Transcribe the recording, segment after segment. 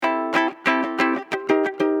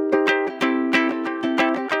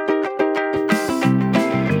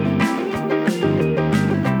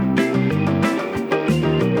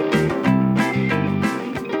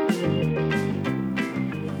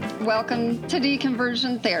to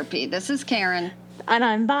Deconversion Therapy. This is Karen. And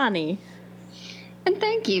I'm Bonnie. And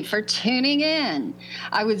thank you for tuning in.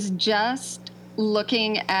 I was just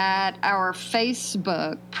looking at our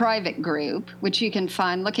Facebook private group, which you can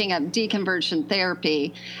find looking up Deconversion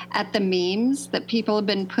Therapy, at the memes that people have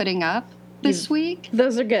been putting up this week.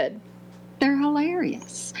 Those are good. They're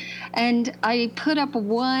hilarious. And I put up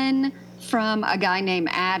one from a guy named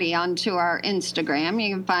Addie onto our Instagram.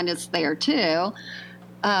 You can find us there too.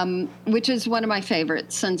 Which is one of my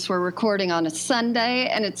favorites since we're recording on a Sunday,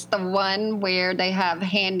 and it's the one where they have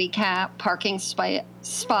handicap parking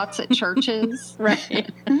spots at churches. Right.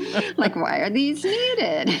 Like, why are these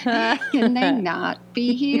needed? Can they not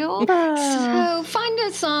be healed? So find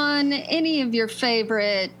us on any of your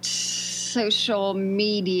favorite social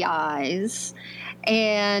medias.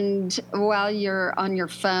 And while you're on your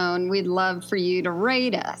phone, we'd love for you to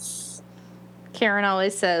rate us. Karen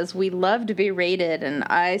always says, we love to be rated, and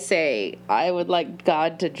I say, I would like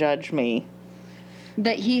God to judge me.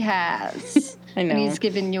 That he has. I know. And he's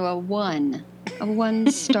given you a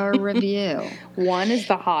 1-star review. 1 is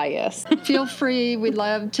the highest. Feel free. We'd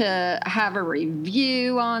love to have a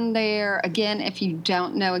review on there. Again, if you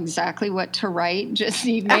don't know exactly what to write, just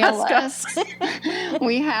email us.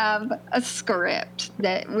 We have a script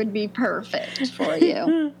that would be perfect for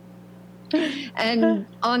you. And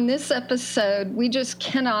on this episode, we just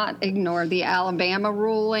cannot ignore the Alabama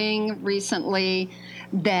ruling recently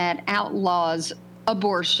that outlaws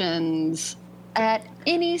abortions at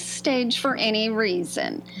any stage for any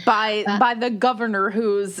reason. By the governor,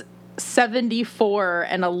 who's 74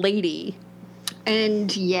 and a lady.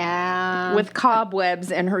 And yeah. With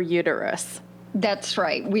cobwebs in her uterus. That's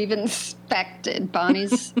right. We've inspected.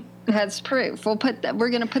 Bonnie's has proof. We're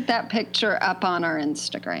going to put that picture up on our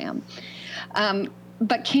Instagram.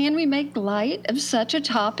 But can we make light of such a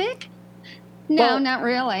topic? No, well, not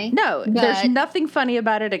really. No, there's nothing funny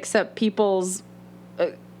about it except people's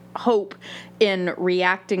hope in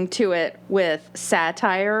reacting to it with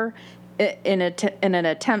satire in an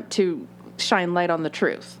attempt to shine light on the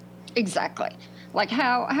truth. Exactly. Like,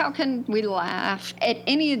 how can we laugh at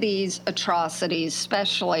any of these atrocities,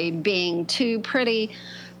 especially being two pretty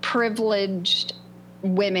privileged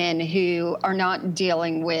women who are not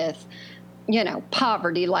dealing with,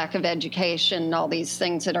 poverty, lack of education, and all these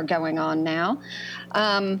things that are going on now.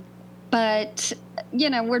 But,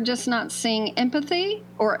 we're just not seeing empathy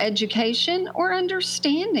or education or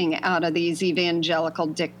understanding out of these evangelical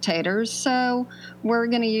dictators. So we're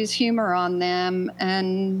going to use humor on them,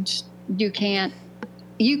 and you can't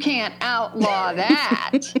outlaw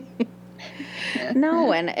that.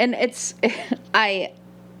 No, and it's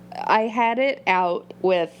I had it out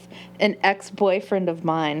with an ex-boyfriend of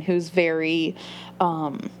mine who's very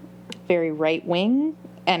right wing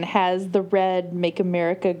and has the red "Make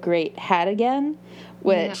America Great" hat again,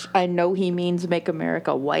 which I know he means "Make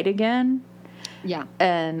America White Again." Yeah.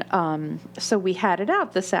 And so we had it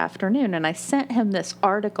out this afternoon, and I sent him this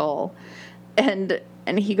article, and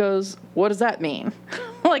he goes, "What does that mean?"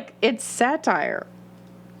 Like, it's satire.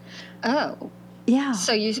 Oh. Yeah.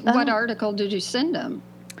 So what article did you send him?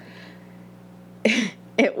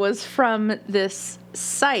 It was from this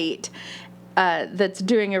site that's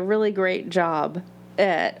doing a really great job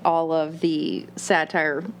at all of the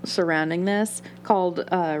satire surrounding this, called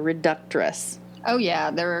Reductress. Oh yeah,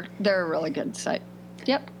 they're a really good site.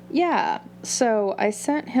 Yep. Yeah. So I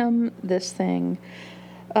sent him this thing.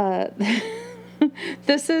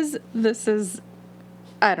 This is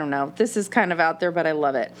I don't know. This is kind of out there, but I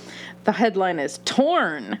love it. The headline is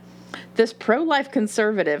 "Torn. This pro-life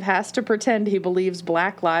conservative has to pretend he believes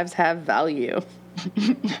black lives have value."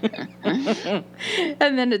 And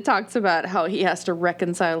then it talks about how he has to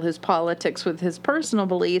reconcile his politics with his personal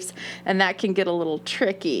beliefs, and that can get a little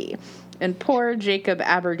tricky. And poor Jacob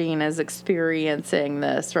Aberdeen is experiencing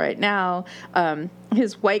this right now.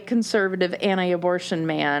 His white conservative anti-abortion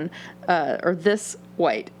man, or this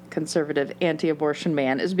white conservative anti-abortion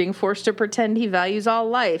man, is being forced to pretend he values all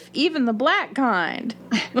life, even the black kind.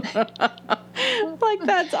 Like,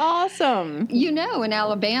 that's awesome. In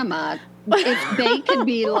Alabama, if they could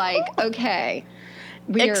be like, okay,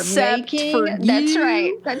 we Except are making... for you.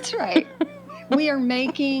 That's right. We are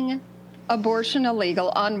making abortion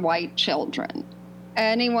illegal on white children.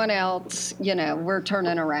 Anyone else, we're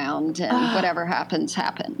turning around, and whatever happens,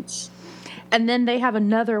 happens. And then they have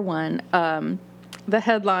another one. The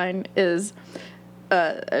headline is,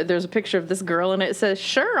 there's a picture of this girl, and it says,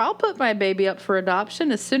 "Sure, I'll put my baby up for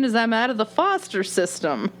adoption as soon as I'm out of the foster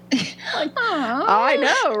system." Like, I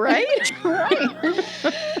know, right? Right.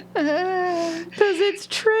 Because it's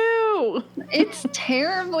true. It's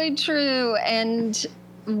terribly true. And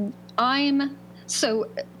So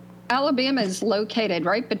Alabama is located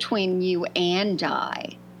right between you and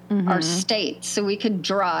I, our states. So we could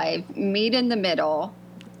drive, meet in the middle,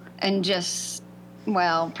 and just,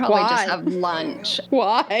 probably just have lunch.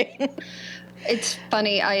 Why? It's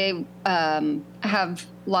funny. I have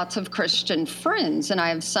lots of Christian friends, and I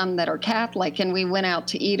have some that are Catholic, and we went out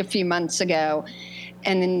to eat a few months ago,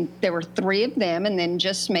 and then there were 3 of them and then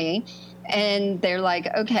just me. And they're like,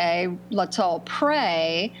 okay, let's all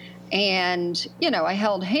pray. And, I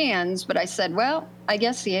held hands, but I said, well, I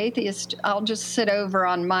guess the atheist, I'll just sit over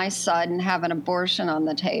on my side and have an abortion on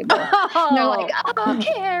the table. Oh. And they're like, oh,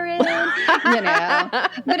 Karen,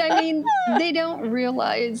 But I mean, they don't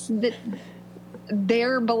realize that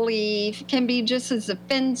their belief can be just as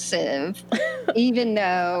offensive, even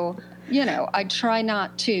though, I try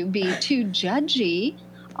not to be too judgy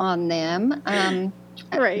on them.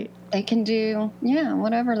 Right. They can do,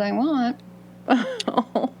 whatever they want.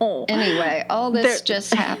 Anyway, all this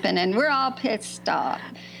just happened, and we're all pissed off.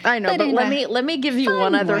 I know, but let me give you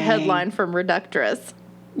one other headline from Reductress.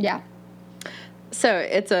 Yeah. So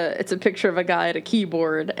it's a picture of a guy at a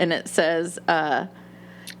keyboard, and it says,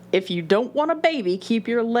 if you don't want a baby, keep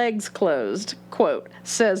your legs closed. Quote,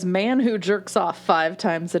 says man who jerks off 5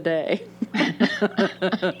 times a day.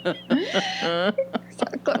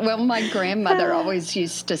 Well, my grandmother always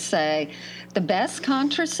used to say, the best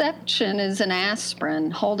contraception is an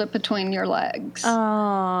aspirin. Hold it between your legs.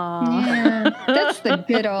 Aww. Yeah, that's the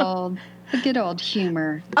good old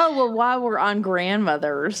humor. Oh, well, while we're on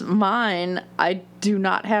grandmothers, mine, I do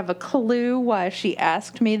not have a clue why she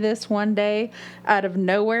asked me this one day. Out of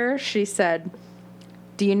nowhere, she said,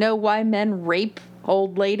 do you know why men rape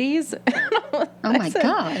old ladies? Oh, my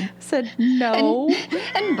God. I said, no.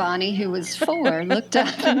 And Bonnie, who was 4, looked up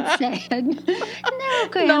and said, no,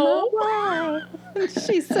 Grandma, no. why?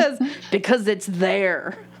 She says, because it's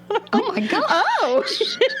there. Oh, my God. Oh.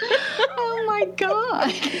 Oh, my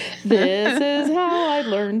God. This is how I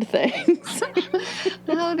learned things.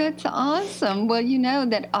 Oh, that's awesome. Well, you know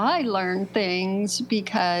that I learned things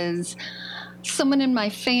because someone in my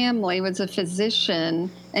family was a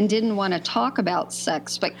physician and didn't want to talk about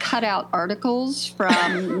sex, but cut out articles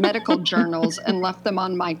from medical journals and left them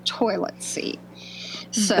on my toilet seat.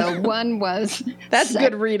 So one was... That's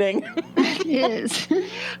good reading. It is.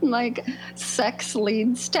 Like, sex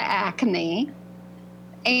leads to acne.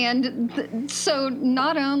 And so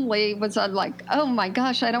not only was I like, oh my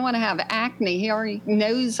gosh, I don't want to have acne. He already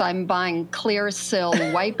knows I'm buying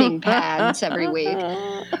Clearasil wiping pads every week.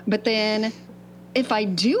 But then if I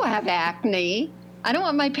do have acne, I don't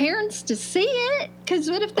want my parents to see it,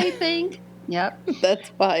 because what if they think, yep. That's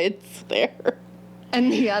why it's there.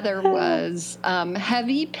 And the other was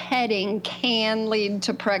heavy petting can lead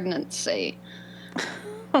to pregnancy.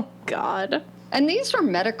 Oh, God. And these were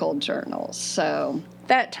medical journals, so...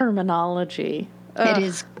 That terminology. It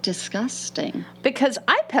is disgusting. Because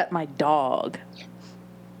I pet my dog.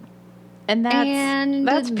 And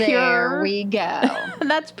that's there pure. We go.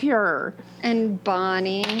 That's pure. And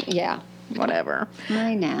Bonnie, yeah. Whatever.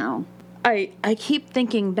 I know. I keep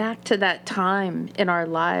thinking back to that time in our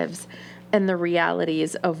lives and the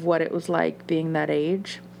realities of what it was like being that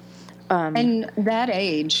age. And that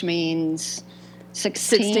age means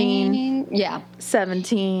 16. Yeah.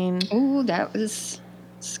 17. Ooh, that was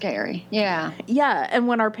scary. Yeah. Yeah, and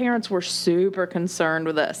when our parents were super concerned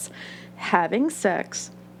with us having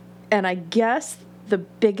sex, and I guess the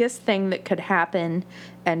biggest thing that could happen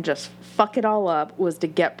and just fuck it all up was to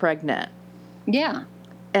get pregnant. Yeah.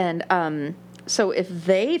 And so if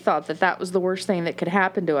they thought that that was the worst thing that could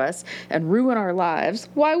happen to us and ruin our lives,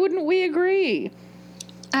 why wouldn't we agree?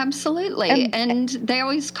 Absolutely. And they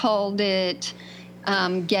always called it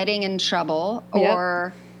getting in trouble,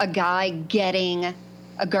 or a guy getting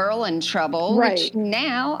a girl in trouble, right. Which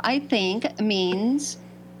now I think means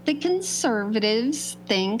the conservatives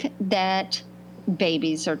think that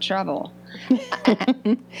babies are trouble.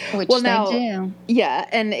 Which they do. Yeah,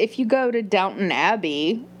 and if you go to Downton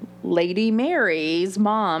Abbey, Lady Mary's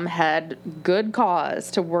mom had good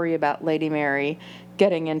cause to worry about Lady Mary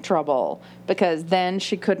getting in trouble, because then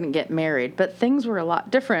she couldn't get married. But things were a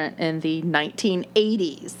lot different in the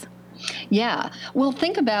 1980s. Yeah. Well,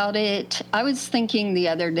 think about it. I was thinking the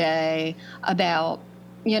other day about,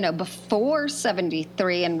 before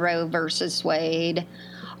 73 and Roe versus Wade,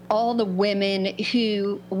 all the women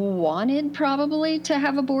who wanted probably to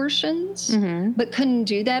have abortions, but couldn't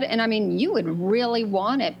do that. And I mean, you would really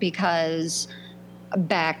want it, because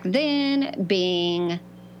back then, being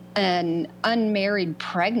an unmarried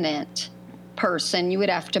pregnant person, you would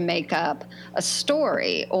have to make up a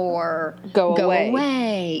story or go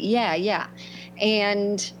away. Yeah.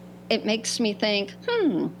 And it makes me think,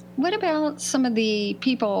 what about some of the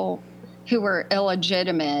people who were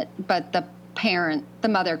illegitimate, but the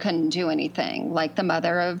mother couldn't do anything, like the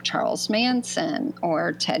mother of Charles Manson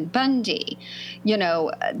or Ted Bundy? You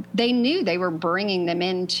know, they knew they were bringing them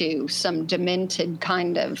into some demented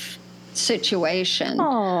kind of situation.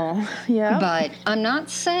 Oh, yeah. But I'm not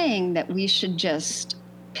saying that we should just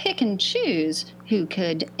pick and choose who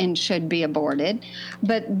could and should be aborted,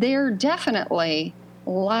 but there are definitely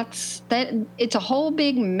lots that it's a whole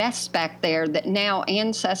big mess back there that now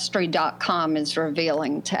Ancestry.com is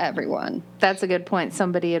revealing to everyone. That's a good point.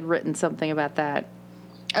 Somebody had written something about that.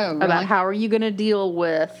 Oh, really? About how are you going to deal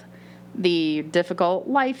with the difficult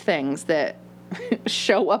life things that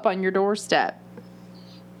show up on your doorstep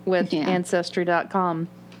with Ancestry.com.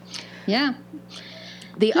 Yeah.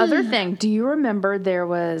 The other thing, do you remember there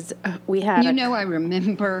was, we had... I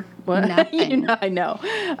remember what? nothing. I know.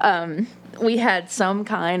 We had some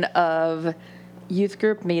kind of youth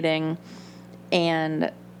group meeting,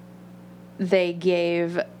 and they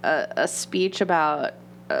gave a speech about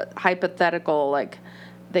hypothetical, like,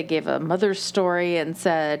 they gave a mother's story and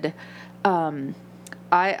said,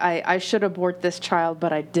 I should abort this child,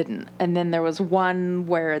 but I didn't. And then there was one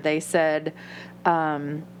where they said,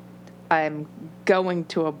 I'm going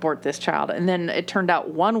to abort this child. And then it turned out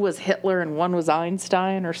one was Hitler and one was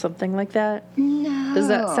Einstein or something like that. No. Does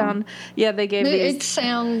that sound... Yeah, they gave these... It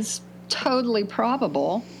sounds totally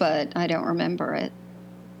probable, but I don't remember it.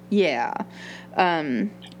 Yeah.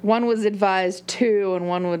 One was advised to and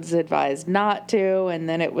one was advised not to, and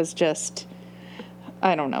then it was just...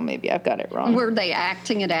 I don't know. Maybe I've got it wrong. Were they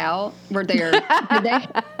acting it out? Were there?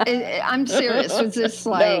 I'm serious. Was this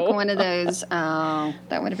like one of those? Oh,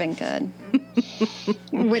 that would have been good.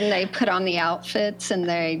 When they put on the outfits and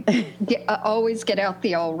they always get out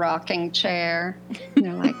the old rocking chair. And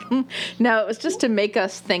they're like, no, it was just to make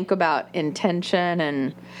us think about intention,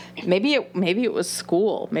 and maybe it was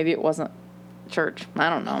school. Maybe it wasn't church. I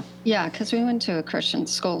don't know. Yeah, because we went to a Christian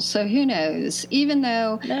school, so who knows? Even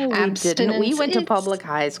though we went to public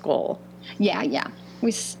high school. Yeah.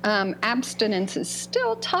 We abstinence is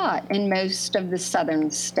still taught in most of the southern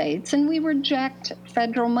states, and we reject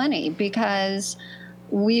federal money because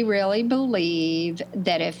we really believe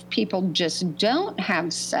that if people just don't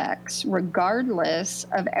have sex, regardless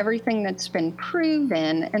of everything that's been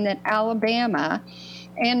proven, and that Alabama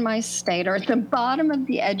and my state are at the bottom of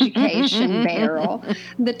the education barrel,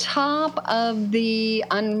 the top of the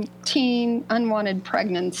teen unwanted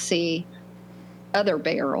pregnancy other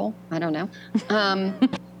barrel, I don't know.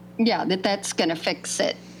 That's going to fix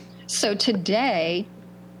it. So today,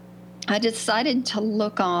 I decided to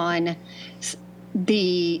look on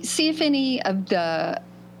see if any of the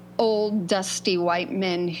old dusty white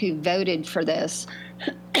men who voted for this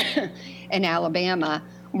in Alabama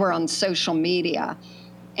were on social media.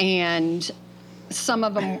 And some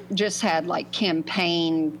of them just had like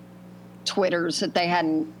campaign Twitters that they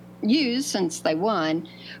hadn't used since they won.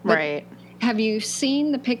 But right. Have you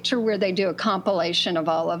seen the picture where they do a compilation of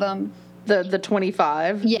all of them? The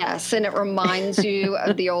 25? Yes, and it reminds you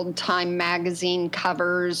of the old Time magazine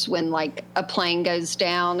covers when like a plane goes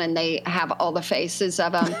down and they have all the faces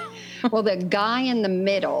of them. Well, the guy in the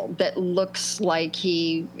middle that looks like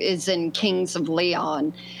he is in Kings of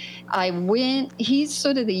Leon, he's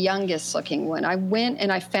sort of the youngest looking one. I went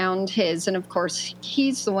and I found his, and of course,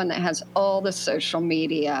 he's the one that has all the social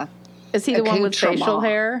media. Is he the one with facial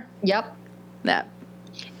hair? Yep. That.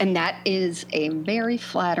 And that is a very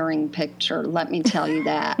flattering picture, let me tell you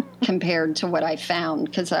that, compared to what I found,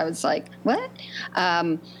 because I was like, what?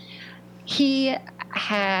 He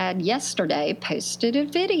had yesterday posted a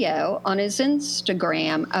video on his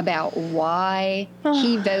Instagram about why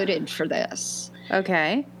he voted for this.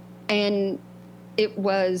 Okay. And it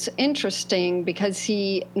was interesting because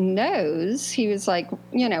he was like,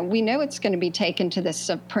 we know it's going to be taken to the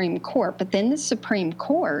Supreme Court, but then the Supreme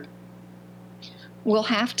Court will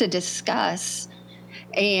have to discuss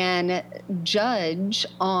and judge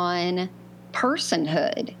on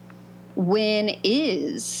personhood. When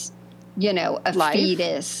is, a life?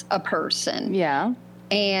 Fetus a person? Yeah.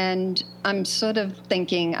 And I'm sort of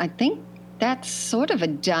thinking, I think that's sort of a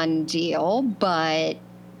done deal, but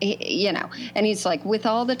and he's like, with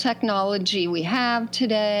all the technology we have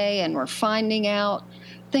today, and we're finding out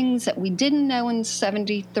things that we didn't know in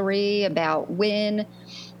 73 about when,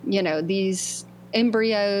 these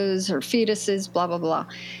embryos or fetuses, blah, blah, blah.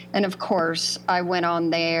 And of course, I went on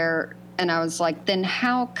there and I was like, then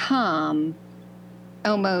how come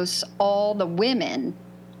almost all the women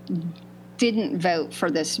didn't vote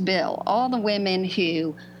for this bill? All the women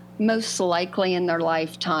who most likely in their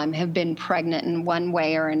lifetime have been pregnant in one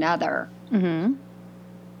way or another,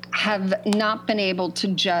 have not been able to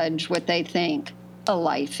judge what they think a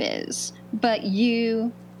life is. But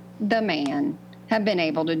you, the man, have been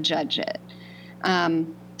able to judge it.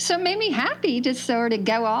 So it made me happy to sort of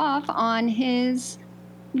go off on his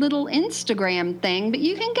little Instagram thing. But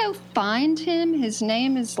you can go find him. His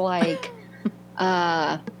name is like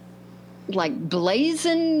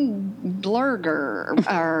Blazin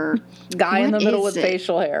Blurger or guy in the middle with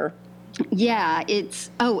facial hair. Yeah, it's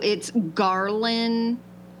Garland.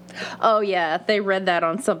 Oh yeah, they read that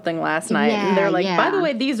on something last night, and they're like, by the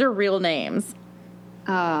way, these are real names.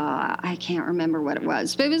 I can't remember what it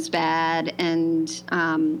was, but it was bad, and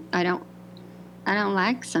I don't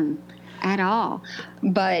like him at all.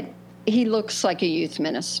 But he looks like a youth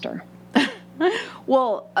minister.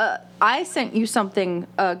 Well, I sent you something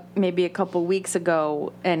maybe a couple weeks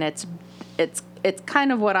ago, and it's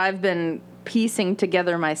kind of what I've been piecing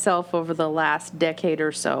together myself over the last decade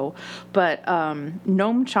or so. But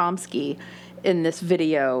Noam Chomsky, in this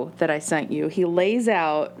video that I sent you, he lays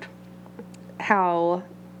out how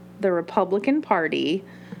the Republican Party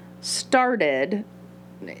started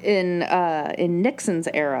in Nixon's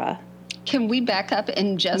era. Can we back up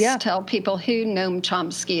and just tell people who Noam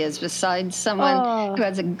Chomsky is, besides someone who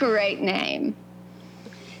has a great name?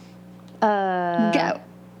 Go.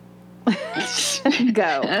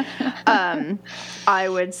 Go. I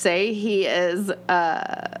would say he's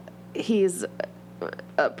a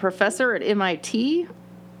professor at MIT.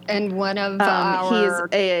 And one of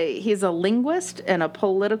he's a linguist and a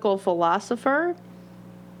political philosopher.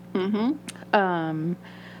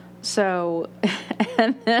 So,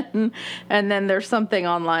 and then there's something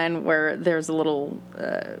online where there's a little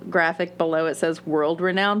graphic below. It says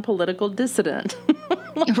world-renowned political dissident.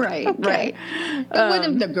 Right. One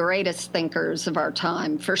of the greatest thinkers of our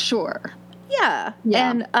time, for sure. Yeah.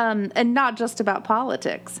 And not just about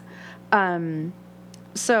politics.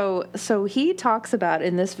 So he talks about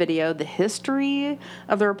in this video the history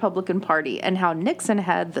of the Republican Party and how Nixon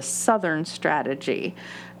had the Southern strategy.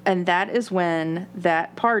 And that is when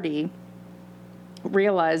that party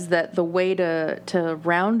realized that the way to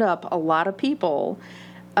round up a lot of people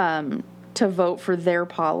to vote for their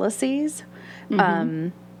policies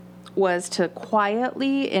was to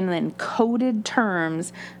quietly and in coded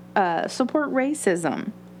terms support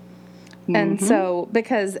racism. And so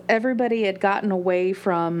because everybody had gotten away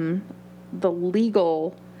from the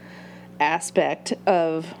legal aspect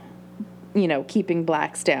of keeping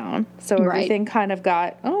blacks down. So everything kind of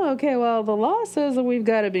got, okay, well, the law says that we've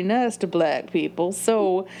got to be nice to black people.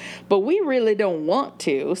 So, but we really don't want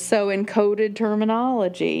to. So in coded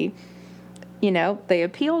terminology, they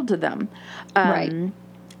appealed to them.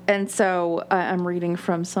 And so I'm reading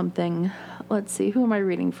from something, let's see, who am I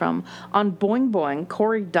reading from? On Boing Boing,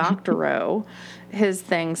 Cory Doctorow, his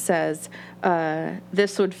thing says,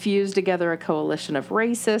 this would fuse together a coalition of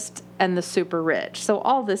racists and the super rich. So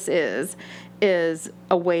all this is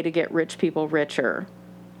a way to get rich people richer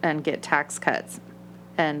and get tax cuts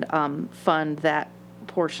and fund that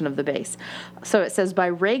portion of the base. So it says, by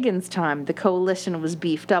Reagan's time, the coalition was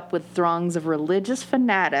beefed up with throngs of religious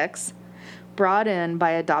fanatics brought in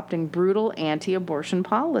by adopting brutal anti-abortion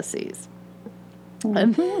policies.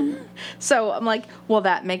 So I'm like, well,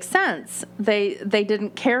 that makes sense. They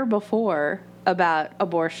didn't care before about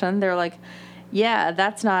abortion. They're like, yeah,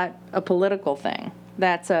 that's not a political thing.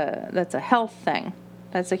 That's a health thing.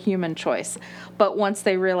 That's a human choice. But once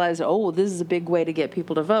they realized, this is a big way to get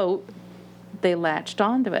people to vote, they latched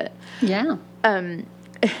onto it. Yeah. And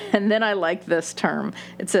then I like this term.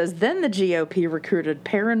 It says, then the GOP recruited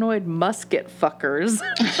paranoid musket fuckers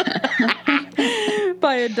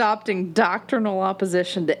by adopting doctrinal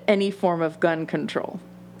opposition to any form of gun control.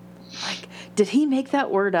 Like, did he make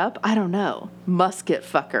that word up? I don't know. Musket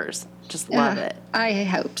fuckers. Just love it. I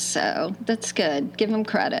hope so. That's good. Give him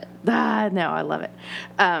credit. No, I love it.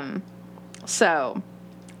 So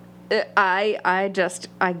I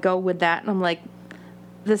go with that, and I'm like,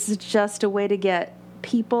 this is just a way to get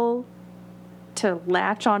people to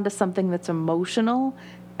latch onto something that's emotional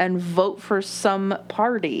and vote for some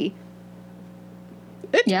party.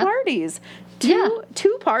 It's parties.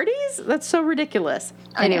 Two parties? That's so ridiculous.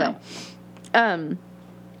 Anyway.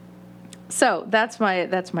 So that's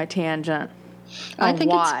my tangent. I think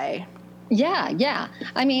why. Yeah.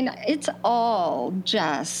 I mean, it's all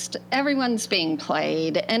just, everyone's being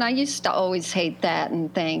played. And I used to always hate that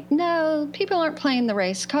and think, no, people aren't playing the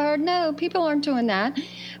race card. No, people aren't doing that.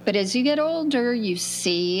 But as you get older, you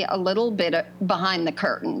see a little bit behind the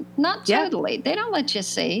curtain. Not totally. They don't let you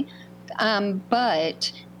see.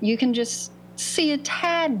 But you can just see a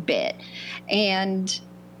tad bit. And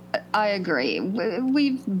I agree.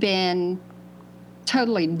 We've been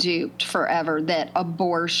totally duped forever that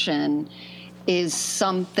abortion is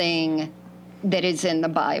something that is in the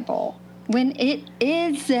Bible, when it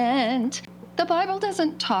isn't. The Bible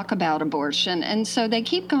doesn't talk about abortion, and so they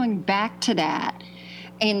keep going back to that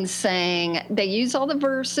and saying, they use all the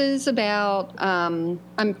verses about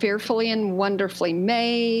I'm fearfully and wonderfully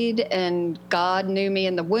made, and God knew me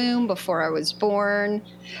in the womb before I was born,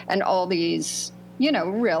 and all these,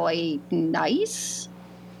 really nice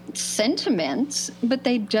sentiments, but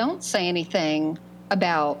they don't say anything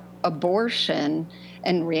about abortion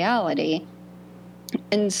and reality.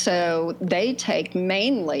 And so they take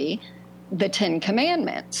mainly the 10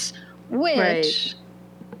 Commandments, which,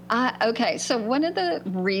 okay, so one of the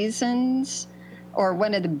reasons, or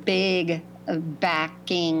one of the big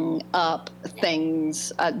backing up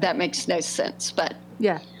things, that makes no sense, but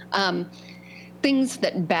things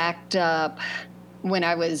that backed up when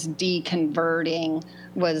I was deconverting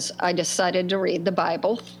was I decided to read the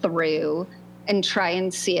Bible through and try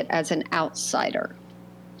and see it as an outsider.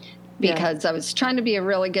 Because I was trying to be a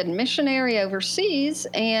really good missionary overseas,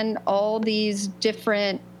 and all these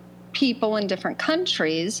different people in different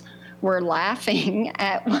countries were laughing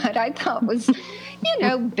at what I thought was,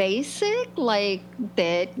 basic, like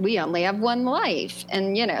that we only have one life.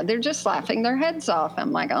 And, they're just laughing their heads off.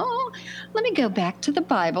 I'm like, oh, let me go back to the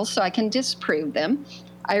Bible so I can disprove them.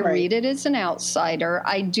 I read it as an outsider.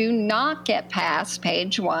 I do not get past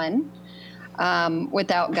page 1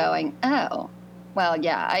 without going, oh, well,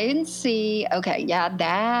 yeah, I didn't see, okay, yeah,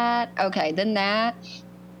 that, okay, then that.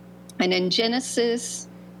 And in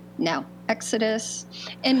Exodus,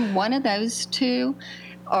 and one of those two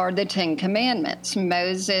are the 10 Commandments.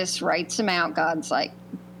 Moses writes them out. God's like,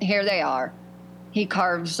 here they are. He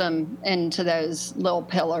carves them into those little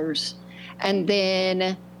pillars. And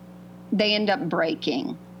then they end up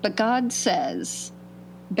breaking. But God says,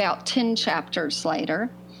 about 10 chapters later,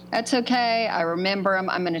 that's okay, I remember them,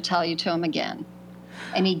 I'm going to tell you to them again.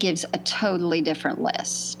 And he gives a totally different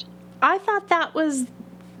list. I thought that was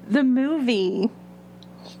the movie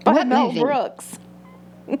by Mel Brooks.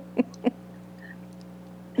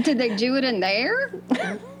 Did they do it in there?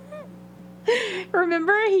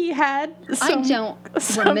 Remember he had I don't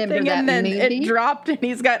remember that and then movie. It dropped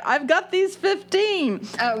and I've got these 15.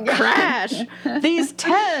 Oh, yeah. Crash. These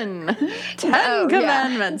 10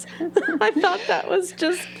 commandments. Yeah. I thought that was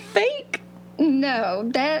just fake. No,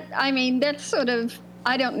 that's sort of,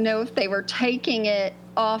 I don't know if they were taking it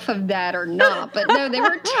off of that or not, but no, there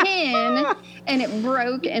were 10 and it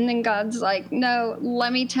broke, and then God's like, no,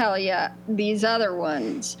 let me tell you these other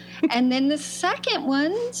ones. And then the second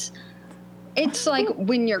ones, it's like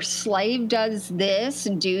when your slave does this,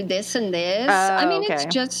 do this and this. It's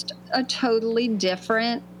just a totally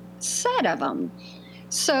different set of them.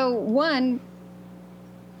 So one,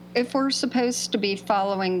 if we're supposed to be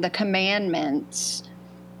following the commandments,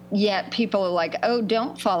 yet people are like, oh,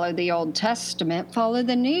 don't follow the Old Testament, follow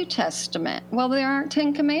the New Testament. Well, there aren't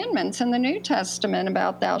 10 commandments in the New Testament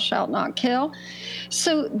about thou shalt not kill.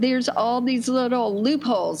 So there's all these little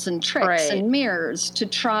loopholes and tricks and mirrors to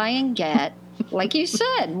try and get, like you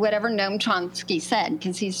said, whatever Noam Chomsky said,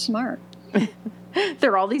 because he's smart.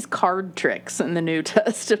 There are all these card tricks in the New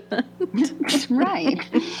Testament. Right.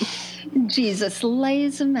 Jesus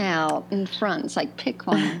lays them out in front. It's like, pick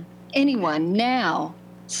one. Anyone now.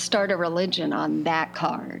 Start a religion on that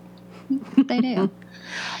card. They do.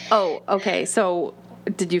 Oh, okay. So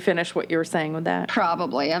did you finish what you were saying with that?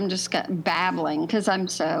 Probably. I'm just babbling because I'm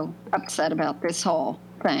so upset about this whole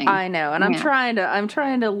thing. I know, and I'm trying to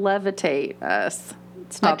levitate us.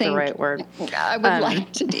 It's not the right word. I would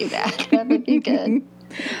like to do that. That would be good.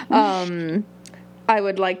 I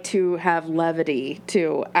would like to have levity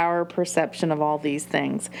to our perception of all these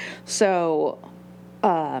things. So,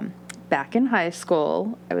 back in high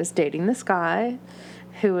school, I was dating this guy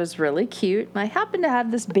who was really cute, and I happened to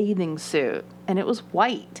have this bathing suit, and it was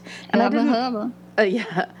white. And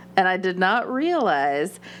and I did not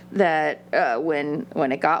realize that when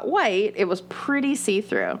it got white, it was pretty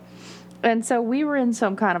see-through. And so we were in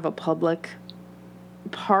some kind of a public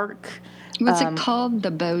park. Was it called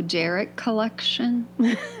the Bo Derek collection?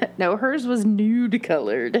 No, hers was nude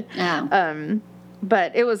colored. Oh.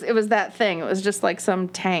 But it was that thing. It was just like some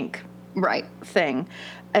tank thing.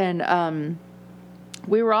 And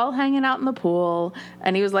we were all hanging out in the pool,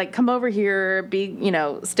 and he was like, come over here,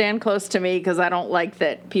 stand close to me, because I don't like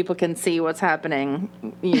that people can see what's happening,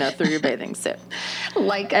 through your bathing suit.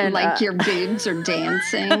 Like your boobs are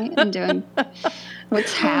dancing and doing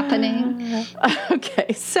what's happening.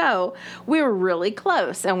 Okay, so we were really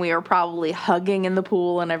close, and we were probably hugging in the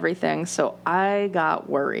pool and everything, so I got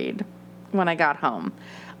worried when I got home.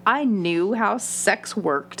 I knew how sex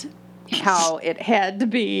worked, how it had to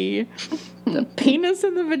be the penis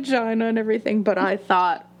and the vagina and everything, but I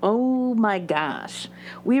thought, oh my gosh,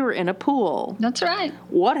 we were in a pool. That's right.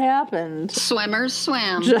 What happened? Swimmers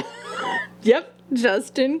swam. Yep,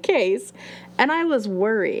 just in case. And I was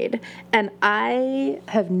worried, and I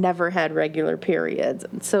have never had regular periods,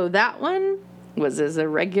 so that one was as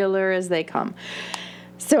irregular as they come.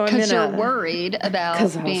 So because you're worried about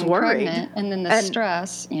being pregnant, and then the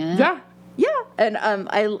stress. Yeah. And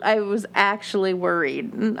I was actually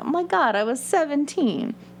worried. And, oh my God, I was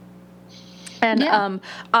 17. And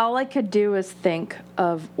all I could do is think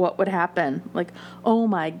of what would happen. Like, oh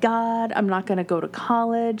my God, I'm not going to go to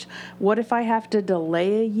college. What if I have to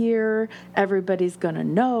delay a year? Everybody's going to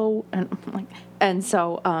know. And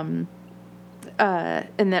so and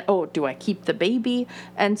then, do I keep the baby?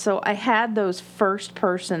 And so I had those first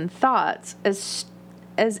person thoughts as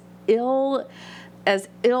ill.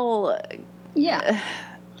 Yeah.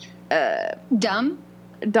 Dumb.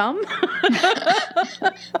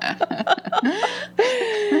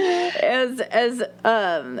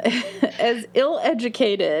 As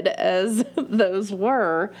ill-educated as those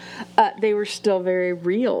were, they were still very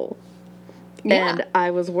real. Yeah. And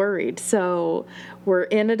I was worried. So we're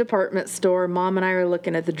in a department store. Mom and I are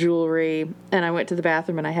looking at the jewelry, and I went to the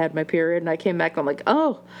bathroom and I had my period, and I came back and I'm like,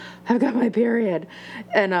 oh, I've got my period.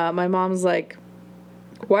 And my mom's like,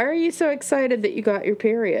 why are you so excited that you got your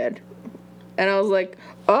period? And I was like,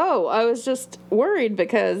 oh, I was just worried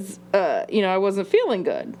because, I wasn't feeling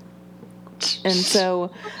good. And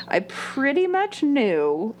so I pretty much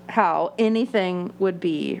knew how anything would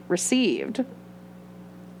be received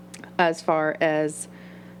as far as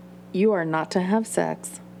you are not to have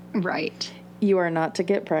sex. Right. You are not to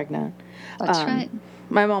get pregnant. That's right.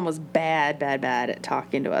 My mom was bad at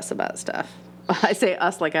talking to us about stuff. I say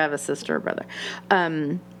us like I have a sister or brother.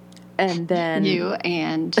 And then... You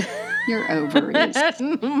and your ovaries.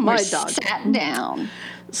 My dog. Sat down.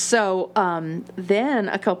 So then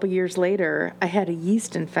a couple years later, I had a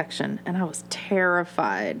yeast infection, and I was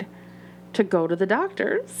terrified to go to the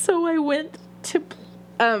doctor. So I went to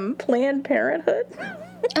Planned Parenthood.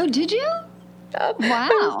 Oh, did you?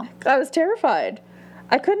 Wow. I was terrified.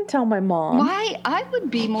 I couldn't tell my mom. Why? I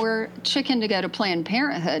would be more chicken to go to Planned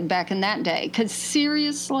Parenthood back in that day. Because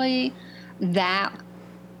seriously, that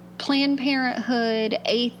Planned Parenthood,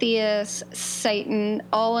 atheists, Satan,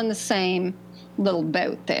 all in the same little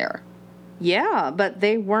boat there. Yeah, but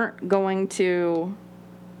they weren't going to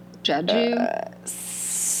judge you?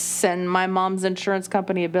 Send my mom's insurance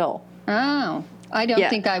company a bill. Oh. I don't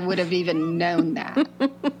think I would have even known that.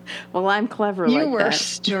 Well, I'm clever like that. You were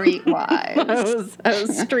streetwise. I was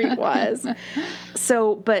streetwise.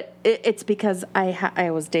 So, but it's because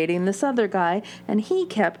I was dating this other guy, and he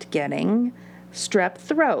kept getting strep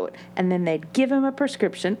throat. And then they'd give him a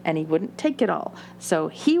prescription, and he wouldn't take it all. So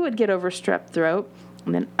he would get over strep throat,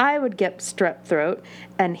 and then I would get strep throat,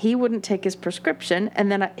 and he wouldn't take his prescription,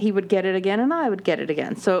 and then he would get it again, and I would get it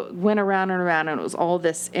again. So it went around and around, and it was all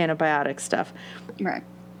this antibiotic stuff. Right.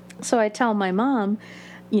 So I tell my mom,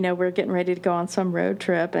 we're getting ready to go on some road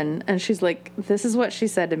trip, and she's like, this is what she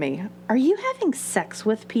said to me. Are you having sex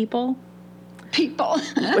with people? People.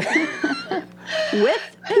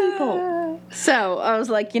 With people. So I was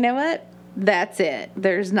like, you know what? That's it.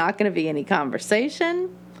 There's not going to be any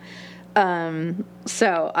conversation.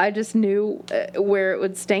 So I just knew where it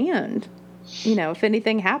would stand, if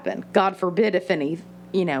anything happened. God forbid if any,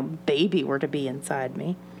 baby were to be inside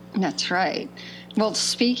me. That's right. Well,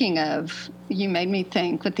 speaking of, you made me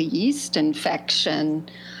think with the yeast infection,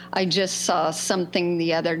 I just saw something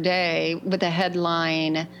the other day with a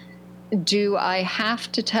headline, do I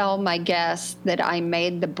have to tell my guests that I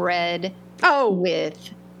made the bread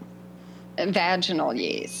with vaginal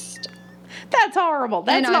yeast? That's horrible.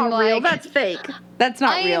 That's not real. That's fake. That's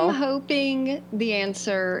not real. I am hoping the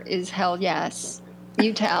answer is hell yes.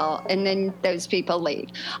 You tell, and then those people leave.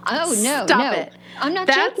 Oh, no, Stop it. I'm not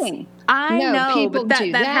joking. I know, people but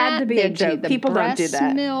do that had to be a joke. People don't do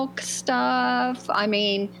that. Milk stuff. I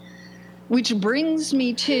mean, which brings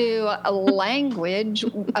me to a language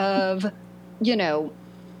of, the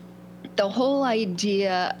whole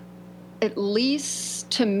idea, at least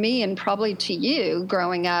to me and probably to you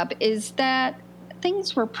growing up, is that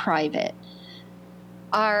things were private.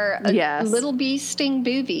 Our Yes. little bee sting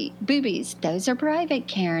boobies, those are private,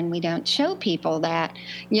 Karen. We don't show people that.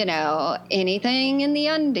 Anything in the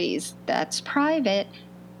undies, that's private.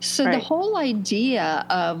 So the Right. whole idea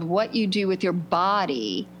of what you do with your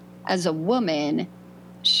body as a woman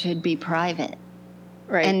should be private.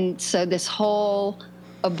 Right. And so this whole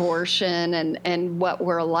abortion and what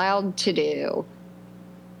we're allowed to do,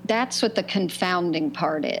 that's what the confounding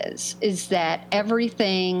part is that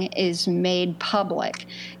everything is made public.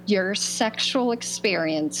 Your sexual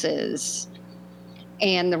experiences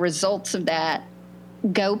and the results of that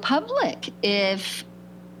go public if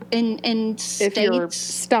in states, if your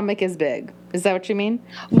stomach is big. Is that what you mean?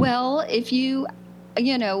 Well, if you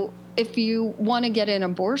want to get an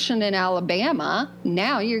abortion in Alabama,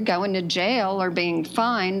 now you're going to jail or being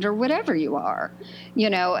fined or whatever you are,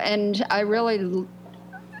 and I really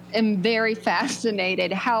am very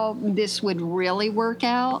fascinated how this would really work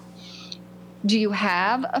out. Do you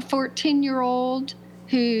have a 14-year-old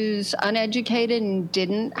who's uneducated and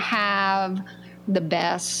didn't have the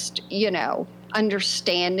best,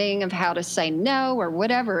 understanding of how to say no or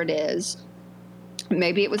whatever it is?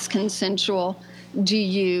 Maybe it was consensual. Do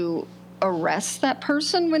you arrest that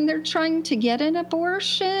person when they're trying to get an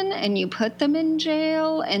abortion and you put them in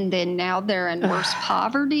jail and then now they're in worse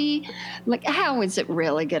poverty? Like, how is it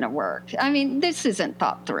really going to work? I mean, this isn't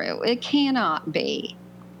thought through. It cannot be.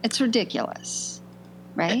 It's ridiculous,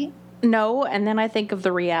 right? No, and then I think of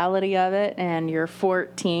the reality of it, and you're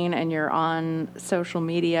 14 and you're on social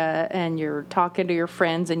media and you're talking to your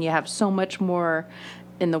friends and you have so much more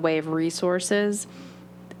in the way of resources,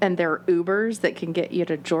 and there are Ubers that can get you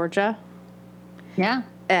to Georgia. Yeah.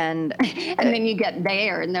 And then you get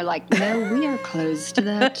there and they're like, no, we are closed to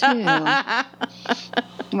that too.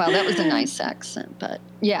 Well, that was a nice accent, but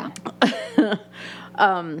yeah.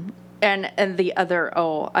 And the other,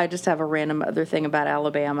 I just have a random other thing about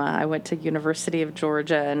Alabama. I went to University of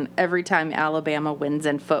Georgia, and every time Alabama wins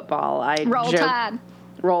in football,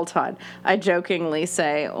 Roll Tide. I jokingly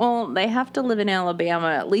say, well, they have to live in Alabama.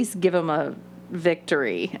 At least give them a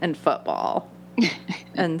victory in football.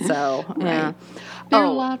 And so, right. Yeah. There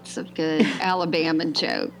are lots of good Alabama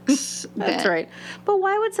jokes. That's right. But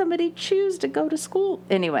why would somebody choose to go to school?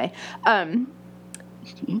 Anyway, Well,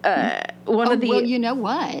 you know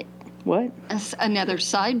what? What? Another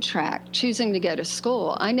sidetrack, choosing to go to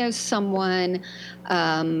school. I know someone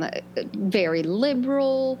very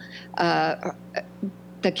liberal.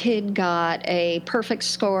 The kid got a perfect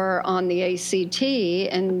score on the ACT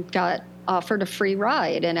and got offered a free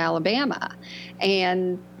ride in Alabama.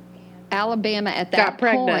 And Alabama at that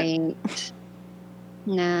point,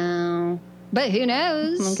 no. But who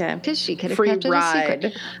knows? Okay. Because she could have free kept it ride. a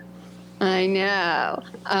secret. I know.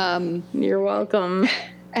 You're welcome.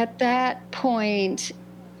 At that point,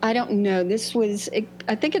 I don't know.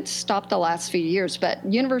 I think it stopped the last few years, but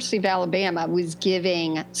University of Alabama was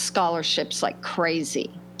giving scholarships like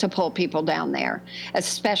crazy to pull people down there,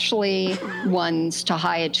 especially ones to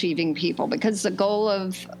high achieving people, because the goal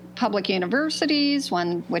of public universities,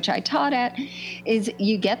 one which I taught at, is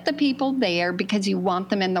you get the people there because you want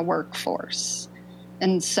them in the workforce.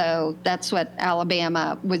 And so that's what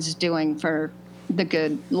Alabama was doing for the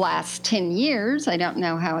good last 10 years. I don't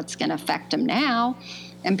know how it's going to affect them now.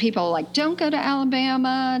 And people are like, don't go to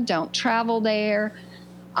Alabama, don't travel there.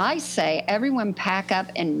 I say, everyone pack up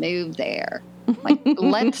and move there. Like,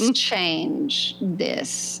 let's change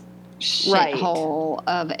this shithole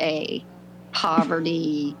of a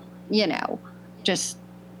poverty, just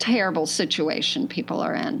terrible situation people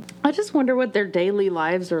are in. I just wonder what their daily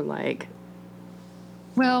lives are like.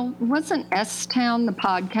 Well, wasn't S-Town the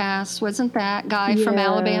podcast? Wasn't that guy from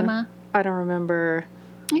Alabama? I don't remember.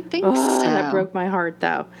 I think so. That broke my heart,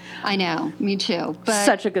 though. I know, me too. But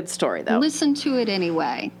such a good story, though. Listen to it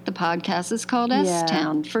anyway. The podcast is called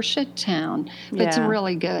S-Town for Shit Town. But it's a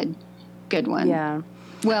really good one. Yeah.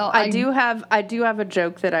 Well, I do have a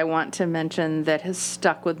joke that I want to mention that has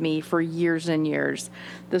stuck with me for years and years.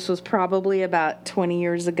 This was probably about 20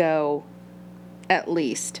 years ago, at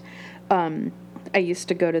least. I used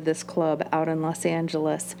to go to this club out in Los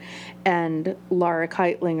Angeles, and Laura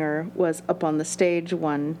Keitlinger was up on the stage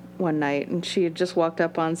one night, and she had just walked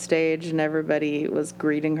up on stage, and everybody was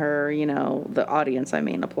greeting her, the audience,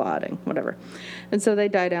 applauding, whatever. And so they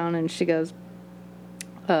die down, and she goes,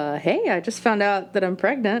 hey, I just found out that I'm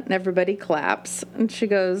pregnant, and everybody claps. And she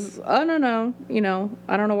goes, oh, no,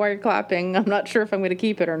 I don't know why you're clapping. I'm not sure if I'm going to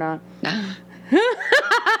keep it or not.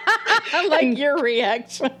 I like your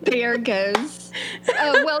reaction. There goes.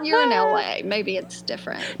 Well, you're in LA. Maybe it's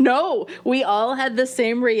different. No, we all had the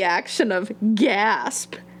same reaction of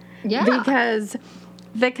gasp. Yeah. Because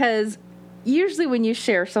usually when you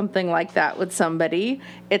share something like that with somebody,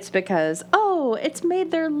 it's because, oh, it's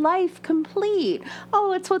made their life complete.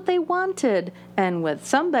 Oh, it's what they wanted. And with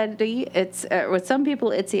somebody, with some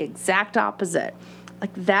people, it's the exact opposite.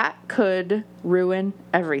 Like, that could ruin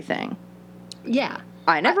everything. Yeah.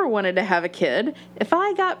 I never wanted to have a kid. If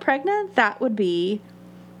I got pregnant, that would be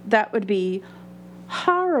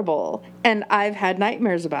horrible. And I've had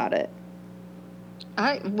nightmares about it.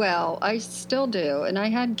 I still do, and I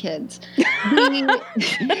had kids. The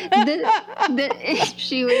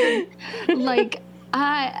issue is, like,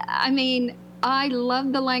 I mean, I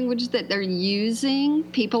love the language that they're using.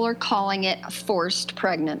 People are calling it forced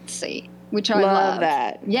pregnancy, which I love.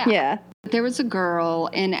 That. Yeah. There was a girl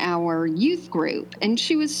in our youth group, and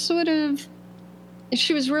she was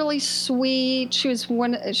really sweet. She was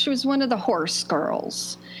one of the horse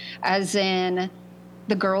girls, as in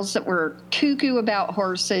the girls that were cuckoo about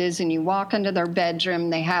horses, and you walk into their bedroom,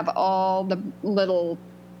 they have all the little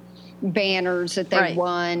banners that they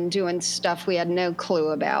won doing stuff we had no clue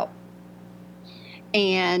about.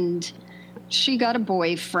 And she got a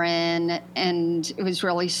boyfriend, and it was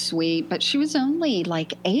really sweet, but she was only like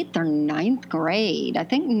 8th or 9th grade, I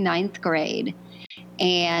think 9th grade.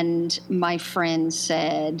 And my friend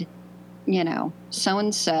said,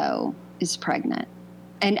 so-and-so is pregnant.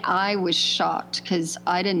 And I was shocked because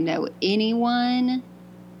I didn't know anyone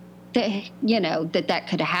that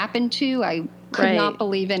could happen to. I could not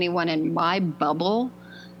believe anyone in my bubble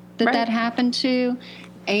that happened to.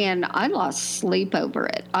 And I lost sleep over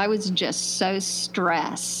it. I was just so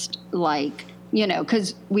stressed,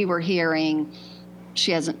 because we were hearing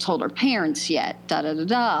she hasn't told her parents yet,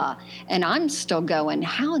 da-da-da-da. And I'm still going,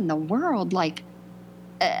 how in the world,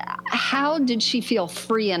 how did she feel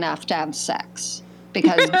free enough to have sex?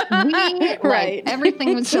 Because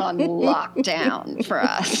everything was on lockdown for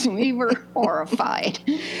us. We were horrified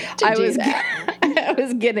to do that. I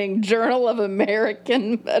was getting Journal of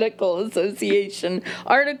American Medical Association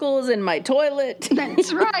articles in my toilet.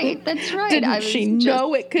 That's right. Didn't she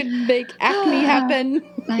know it could make acne happen?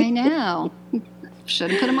 I know.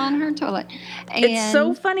 Should have put them on her toilet. And it's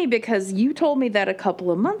so funny because you told me that a couple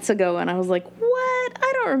of months ago, and I was like, what?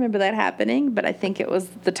 I don't remember that happening, but I think it was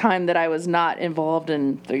the time that I was not involved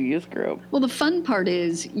in the youth group. Well, the fun part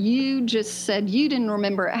is you just said you didn't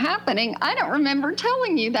remember it happening. I don't remember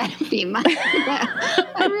telling you that, Fema.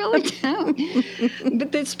 I really don't.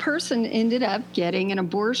 But this person ended up getting an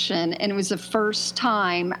abortion, and it was the first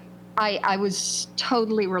time I was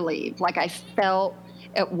totally relieved. Like, I felt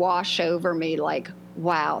it wash over me, like,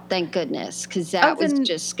 wow, thank goodness, because that was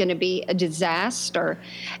just going to be a disaster.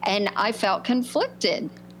 And I felt conflicted.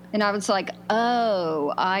 And I was like,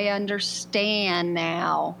 oh, I understand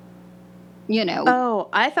now. Oh,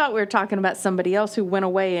 I thought we were talking about somebody else who went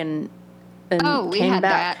away and we came had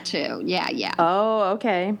back. That too. Yeah. Oh,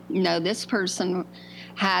 okay. No, this person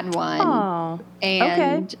had one. Oh,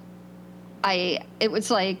 and it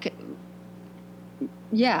was like,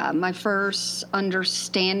 my first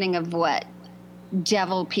understanding of what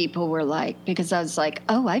devil people were like, because I was like,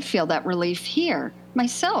 oh, I feel that relief here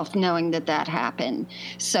myself, knowing that happened.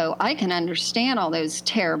 So I can understand all those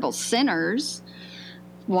terrible sinners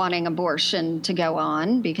wanting abortion to go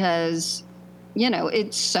on because,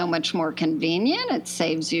 it's so much more convenient. It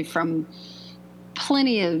saves you from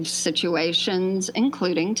plenty of situations,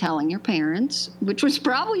 including telling your parents, which was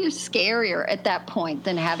probably scarier at that point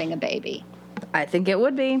than having a baby. I think it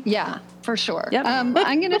would be. Yeah, for sure. Yep. I'm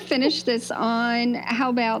going to finish this on, how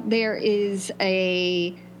about there is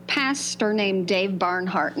a pastor named Dave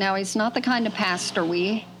Barnhart. Now, he's not the kind of pastor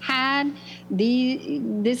we had.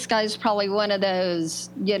 This guy's probably one of those,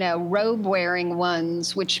 robe-wearing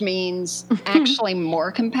ones, which means actually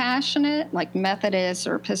more compassionate, like Methodist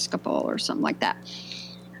or Episcopal or something like that.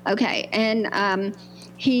 Okay, and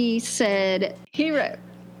he wrote,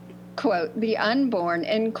 quote, the unborn,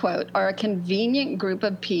 end quote, are a convenient group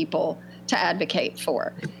of people to advocate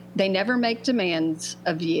for. They never make demands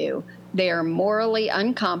of you. They are morally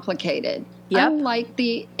uncomplicated, unlike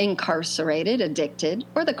the incarcerated, addicted,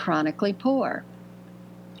 or the chronically poor.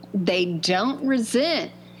 They don't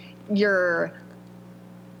resent your,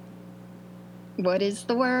 what is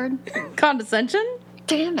the word? Condescension?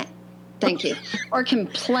 Damn it. Thank you. Or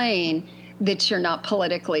complain that you're not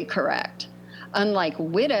politically correct. Unlike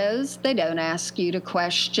widows, they don't ask you to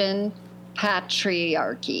question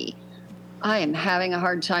patriarchy. I am having a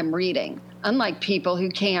hard time reading. Unlike people who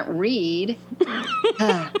can't read,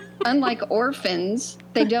 unlike orphans,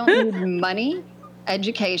 they don't need money,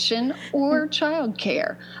 education, or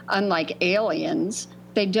childcare. Unlike aliens,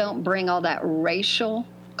 they don't bring all that racial,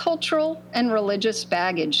 cultural, and religious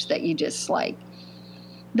baggage that you dislike.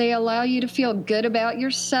 They allow you to feel good about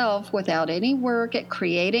yourself without any work at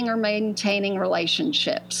creating or maintaining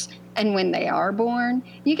relationships. And when they are born,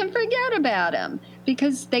 you can forget about them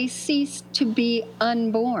because they cease to be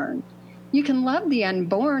unborn. You can love the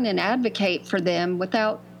unborn and advocate for them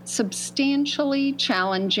without substantially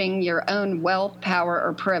challenging your own wealth, power,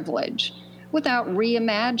 or privilege, without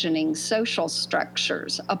reimagining social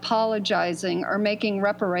structures, apologizing, or making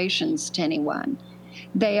reparations to anyone.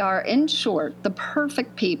 They are, in short, the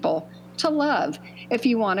perfect people to love if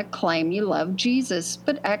you want to claim you love Jesus,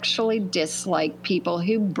 but actually dislike people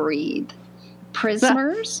who breathe.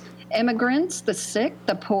 Prisoners, immigrants, the sick,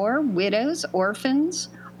 the poor, widows, orphans,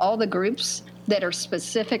 all the groups that are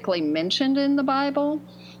specifically mentioned in the Bible,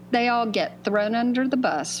 they all get thrown under the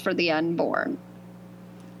bus for the unborn.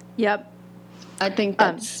 Yep. I think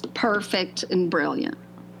that's perfect and brilliant.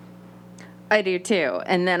 I do too.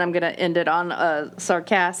 And then I'm going to end it on a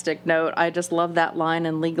sarcastic note. I just love that line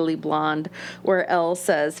in Legally Blonde where Elle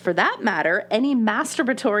says, for that matter, any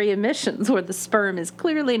masturbatory emissions where the sperm is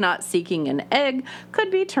clearly not seeking an egg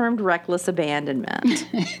could be termed reckless abandonment.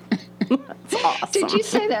 That's awesome. Did you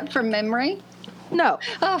say that from memory? No.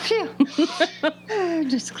 Oh, phew.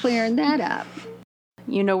 Just clearing that up.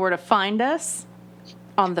 You know where to find us?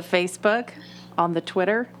 On the Facebook, on the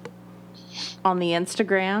Twitter, on the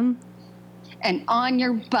Instagram. And on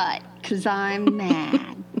your butt, because I'm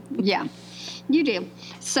mad. Yeah, you do.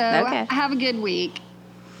 So Have a good week.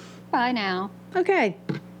 Bye now. Okay,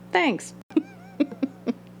 thanks.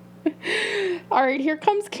 All right, here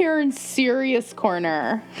comes Karen's serious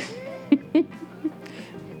corner.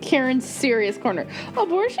 Karen's serious corner.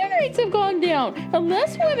 Abortion rates have gone down, and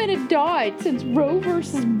less women have died since Roe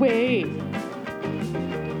versus Wade.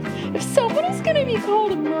 If somebody's going to be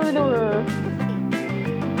called a murderer,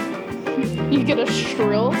 you get a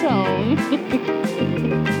shrill tone.